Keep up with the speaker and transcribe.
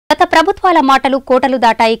ప్రభుత్వాల మాటలు కోటలు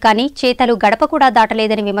దాటాయి కానీ చేతలు గడప కూడా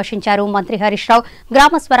దాటలేదని విమర్శించారు మంత్రి హరీష్ రావు.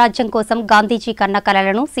 గ్రామ స్వరాజ్యం కోసం గాంధీజీ కన్న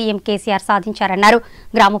కలలను సీఎం కేసీఆర్ సాధించారన్నారు.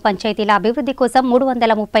 గ్రామ పంచాయతీల అభివృద్ధి కోసం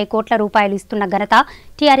 330 కోట్ల రూపాయలు ఇస్తున్న ఘనత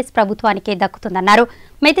టీఆర్ఎస్ ప్రభుత్వానికే దక్కుతుందన్నారు.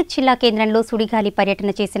 మెదక్ జిల్లా కేంద్రంలో సుడిగాలి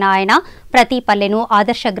పర్యటన చేసిన ఆయన ప్రతి పల్లెను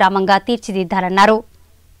ఆదర్శ గ్రామంగా తీర్చిదిద్దాలన్నారు.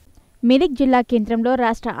 మెదక్ జిల్లా కేంద్రంలో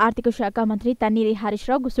రాష్ట్ర ఆర్థిక శాఖ మంత్రి తన్నీరి హరీష్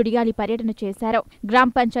రావు సుడిగాలి పర్యటన చేశారు. గ్రామ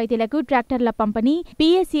పంచాయతీలకు ట్రాక్టర్ల పంపిణీ,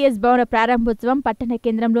 పీఎస్సీఎస్ భవన ప్రారంభోత్సవం, పట్టణ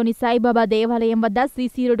కేంద్రంలోని సాయిబాబా దేవాలయం వద్ద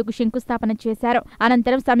సీసీ రోడ్డుకు శంకుస్థాపన చేశారు.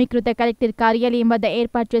 అనంతరం సమీకృత కలెక్టర్ కార్యాలయం వద్ద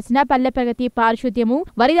ఏర్పాటు చేసిన పల్లె ప్రగతి, పారిశుద్ధ్యము,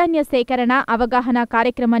 వరిధాన్య సేకరణ అవగాహన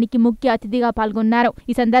కార్యక్రమానికి ముఖ్య అతిథిగా పాల్గొన్నారు.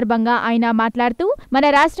 ఈ సందర్భంగా ఆయన మాట్లాడుతూ మన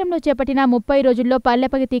రాష్ట్రంలో చేపట్టిన 30 రోజుల్లో పల్లె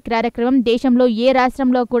ప్రగతి కార్యక్రమం దేశంలో ఏ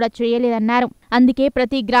రాష్ట్రంలో కూడా చేయలేదన్నారు. అందుకే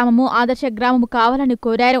ప్రతి గ్రామము ఆదర్శ గ్రామము కావాలని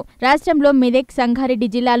కోరారు. రాష్ట్రంలో మెదక్, సంగారెడ్డి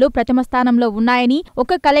జిల్లాలు ప్రథమ స్థానంలో ఉన్నాయని,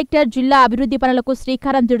 ఒక కలెక్టర్ జిల్లా అభివృద్ధి పనులకు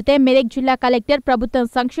శ్రీకారం చుడితే మెదక్ జిల్లా కలెక్టర్ ప్రభుత్వం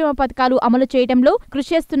సంక్షేమ పథకాలు అమలు చేయడంలో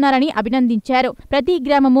కృషి చేస్తున్నారని అభినందించారు. ప్రతి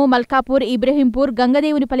గ్రామము మల్కాపూర్, ఇబ్రహీంపూర్,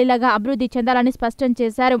 గంగదేవునిపల్లిలాగా అభివృద్ధి చెందాలని స్పష్టం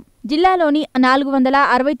చేశారు. జిల్లాలోని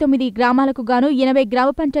 469 గ్రామాలకు గాను 80 గ్రామ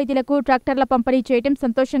పంచాయతీలకు ట్రాక్టర్ల పంపిణీ చేయడం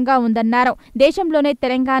సంతోషంగా ఉందన్నారు. దేశంలోనే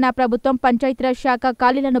తెలంగాణ ప్రభుత్వం పంచాయతీరాజ్ శాఖ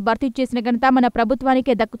ఖాళీలను భర్తీ చేసిన ఘనత మన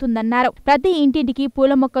ప్రభుత్వానికే దక్కుతుందన్నారు. ప్రతి ఇంటింటికి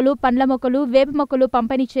పూల మొక్కలు, పండ్ల మొక్కలు, వేప మొక్కలు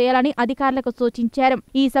పంపిణీ చేయాలని అధికారులకు సూచించారు.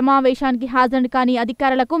 ఈ సమావేశానికి హాజరు కాని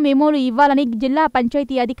అధికారులకు మెమోలు ఇవ్వాలని జిల్లా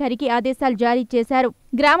పంచాయతీ అధికారికి ఆదేశాలు జారీ చేశారు.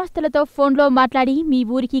 గ్రామస్తులతో ఫోన్లో మాట్లాడి మీ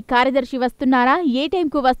ఊరికి కార్యదర్శి వస్తున్నారా, ఏ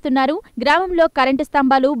టైంకు వస్తున్నారు, గ్రామంలో కరెంటు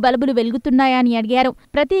స్తంభాలు, బల్బులు వెలుగుతున్నాయా అని అడిగారు.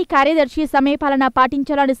 ప్రతి కార్యదర్శి సమయపాలన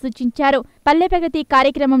పాటించాలని సూచించారు. పల్లె ప్రగతి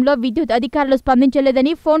కార్యక్రమంలో విద్యుత్ అధికారులు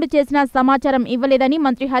స్పందించలేదని, ఫోన్లు చేసినా సమాచారం ఇవ్వలేదని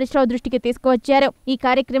మంత్రి హరీష్ రావు దృష్టికి తీసుకువచ్చారు. ఈ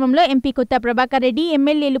కార్యక్రమంలో ఎంపీ కొత్త ప్రభాకర్ రెడ్డి,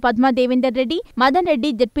 ఎమ్మెల్యేలు పద్మా దేవేందర్ రెడ్డి, మదన్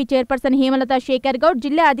రెడ్డి, జడ్పీ చైర్పర్సన్ హేమలత శేఖర్ గౌడ్,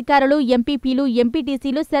 జిల్లా అధికారులు, ఎంపీపీలు,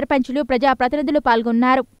 ఎంపీటీసీలు, సర్పంచులు, ప్రజాప్రతినిధులు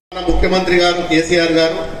పాల్గొన్నారు. ముఖ్యమంత్రి గారు కేసీఆర్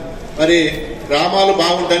గారు మరి గ్రామాలు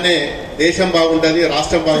బాగుంటేనే దేశం బాగుంటది,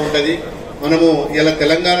 రాష్ట్రం బాగుంటది. మనము ఇలా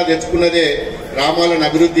తెలంగాణ తెచ్చుకున్నదే గ్రామాలను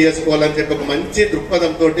అభివృద్ధి చేసుకోవాలని చెప్పి ఒక మంచి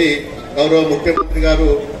దృక్పథంతో గౌరవ ముఖ్యమంత్రి గారు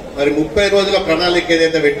మరి 30 రోజుల ప్రణాళిక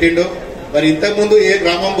ఏదైతే పెట్టిండో, మరి ఇంతకుముందు ఏ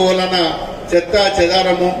గ్రామం పోవాలన్నా చెత్త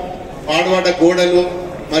చెదారము, పాడుబడ్డ గోడలు,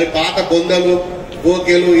 మరి పాత బొందలు,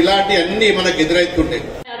 గోకెలు ఇలాంటి అన్ని మనకు ఎదురైతుంటాయి.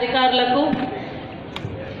 అధికారులకు,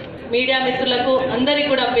 మీడియా మిత్రులకు అందరికీ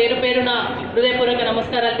కూడా పేరు పేరున హృదయపూర్వక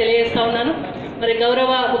నమస్కారాలు తెలియజేస్తా ఉన్నాను. మరి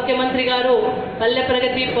గౌరవ ముఖ్యమంత్రి గారు పల్లె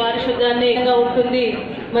ప్రగతి పారిశుద్ధ్యాన్ని ఉంటుంది,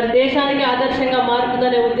 మరి దేశానికి ఆదర్శంగా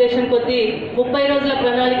మారుతుందనే ఉద్దేశం కొద్దీ 30 రోజుల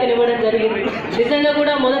ప్రణాళికను ఇవ్వడం జరిగింది. నిజంగా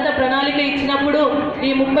కూడా మొదట ప్రణాళిక ఇచ్చినప్పుడు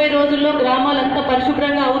ఈ 30 రోజుల్లో గ్రామాలంతా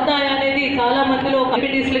పరిశుభ్రంగా అవుతాయా అనేది చాలా మందిలో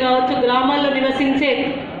కమిటీలు కావచ్చు, గ్రామాల్లో నివసించే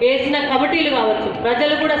వేసిన కమిటీలు కావచ్చు,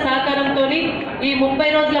 ప్రజలు కూడా సహకారంతో ఈ 30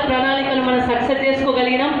 రోజుల ప్రణాళికను మనం సక్సెస్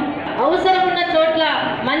చేసుకోగలిగినాం. అవసరం ఉన్న చోట్ల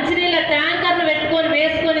మంచినీళ్ళ ట్యాంకర్ను పెట్టుకొని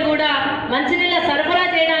వేసుకొని కూడా మంచినీళ్ళ సరఫరా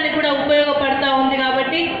చేయడానికి కూడా ఉపయోగపడతా ఉంది.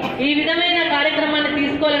 కాబట్టి ఈ విధమైన కార్యక్రమాన్ని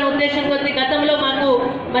తీసుకోవాలనే ఉద్దేశం కొద్ది గతంలో మాకు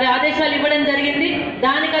మరి ఆదేశాలు ఇవ్వడం జరిగింది.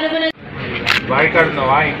 దానికి అనుగుణంగా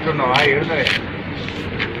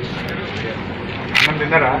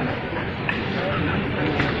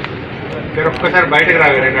ఒక్కసారి బయటకు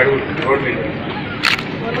రావే 2 అడుగులు రోడ్ మీద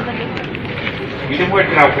ఇల్లు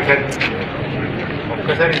పెట్టి రా,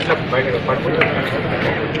 ఒక్కసారి ఇంట్లో బయటకు పడుకుంటా,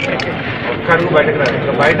 ఒక్క అడుగు బయటకు రాదు.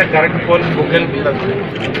 ఇంకా బయట కరెంట్ పోల్ బుగ్గలు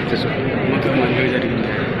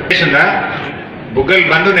బుగ్గలు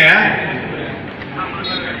బంద్ ఉన్నాయా?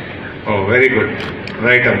 ఓ వెరీ గుడ్,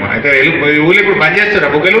 రైట్ అమ్మా. అయితే ఊళ్ళో ఇప్పుడు బంద్ చేస్తారా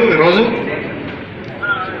బుగ్గలు రోజు?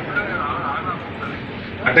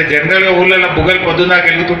 అంటే జనరల్ గా ఊళ్ళో బుగ్గలు పొద్దున్నాక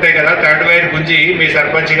వెలుగుతుంటాయి కదా, థర్డ్ వైర్ గురించి మీ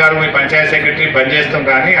సర్పంచ్ గారు, మీ పంచాయత్ సెక్రటరీ బంద్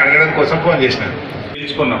చేస్తుంటా అని అడగడం కోసం ఫోన్ చేసినాను.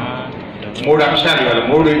 తెలుసుకున్నాం 3 అంశాలు కదా,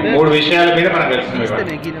 3 విషయాల మీద మనం తెలుసుకున్నాం.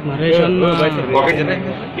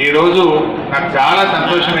 ఈ రోజు నాకు చాలా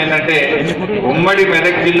సంతోషం ఏంటంటే ఉమ్మడి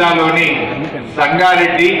మెదక్ జిల్లాలోని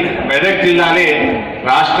సంగారెడ్డి, మెదక్ జిల్లాలే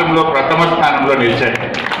రాష్ట్రంలో ప్రథమ స్థానంలో నిలిచాయి.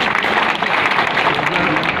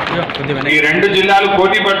 ఈ 2 జిల్లాలు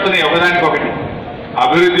పోటీ పడుతున్నాయి ఒకదానికొకటి.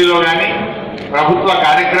 అభివృద్ధిలో కానీ ప్రభుత్వ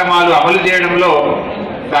కార్యక్రమాలు అమలు చేయడంలో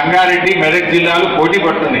సంగారెడ్డి, మెదక్ జిల్లాలు పోటీ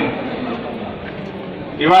పడుతున్నాయి.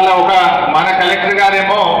 ఇవాళ మన కలెక్టర్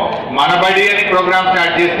గారేమో మన బడి అని ప్రోగ్రామ్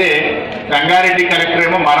స్టార్ట్ చేస్తే సంగారెడ్డి కలెక్టర్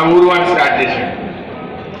ఏమో మన ఊరు అని స్టార్ట్ చేశాడు.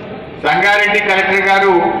 సంగారెడ్డి కలెక్టర్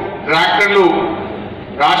గారు ట్రాక్టర్లు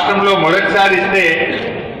రాష్ట్రంలో మొదటిసారి ఇస్తే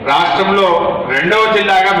రాష్ట్రంలో 2వ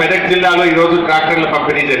జిల్లాగా మెదక్ జిల్లాలో ఈరోజు ట్రాక్టర్ల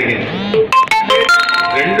పంపిణీ జరిగింది.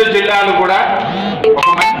 2 జిల్లాలు కూడా ఒక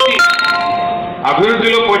మంచి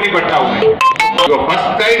అభివృద్ధిలో పోటీ పడతా ఉన్నాయి.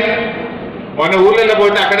 ఫస్ట్ టైం మన ఊళ్ళలో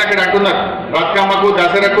పోతే అక్కడక్కడ అంటున్నారు బతుకమ్మకు,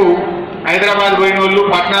 దసరకు హైదరాబాద్ పోయిన వాళ్ళు,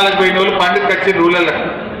 పట్టణాలకు పోయిన వాళ్ళు పండుగ వచ్చి రూరల్లకు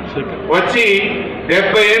వచ్చి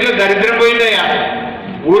 70 ఏళ్ళు దరిద్రం పోయిందయ్యా,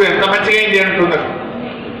 ఊరు ఎంత మంచిగా అయింది అంటున్నారు.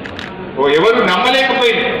 ఎవరు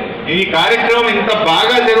నమ్మలేకపోయింది, ఈ కార్యక్రమం ఇంత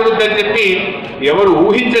బాగా జరుగుతుందని చెప్పి ఎవరు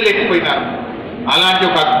ఊహించలేకపోయినారు. అలాంటి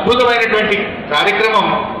ఒక అద్భుతమైనటువంటి కార్యక్రమం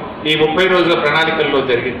ఈ 30 రోజుల ప్రణాళికల్లో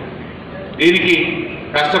జరిగింది. దీనికి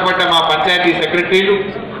కష్టపడ్డ మా పంచాయతీ సెక్రటరీలు,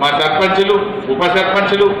 మా సర్పంచులు, ఉప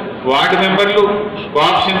సర్పంచులు, వార్డు మెంబర్లు,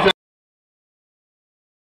 కోఆప్షన్స్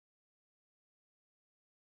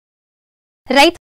రైతు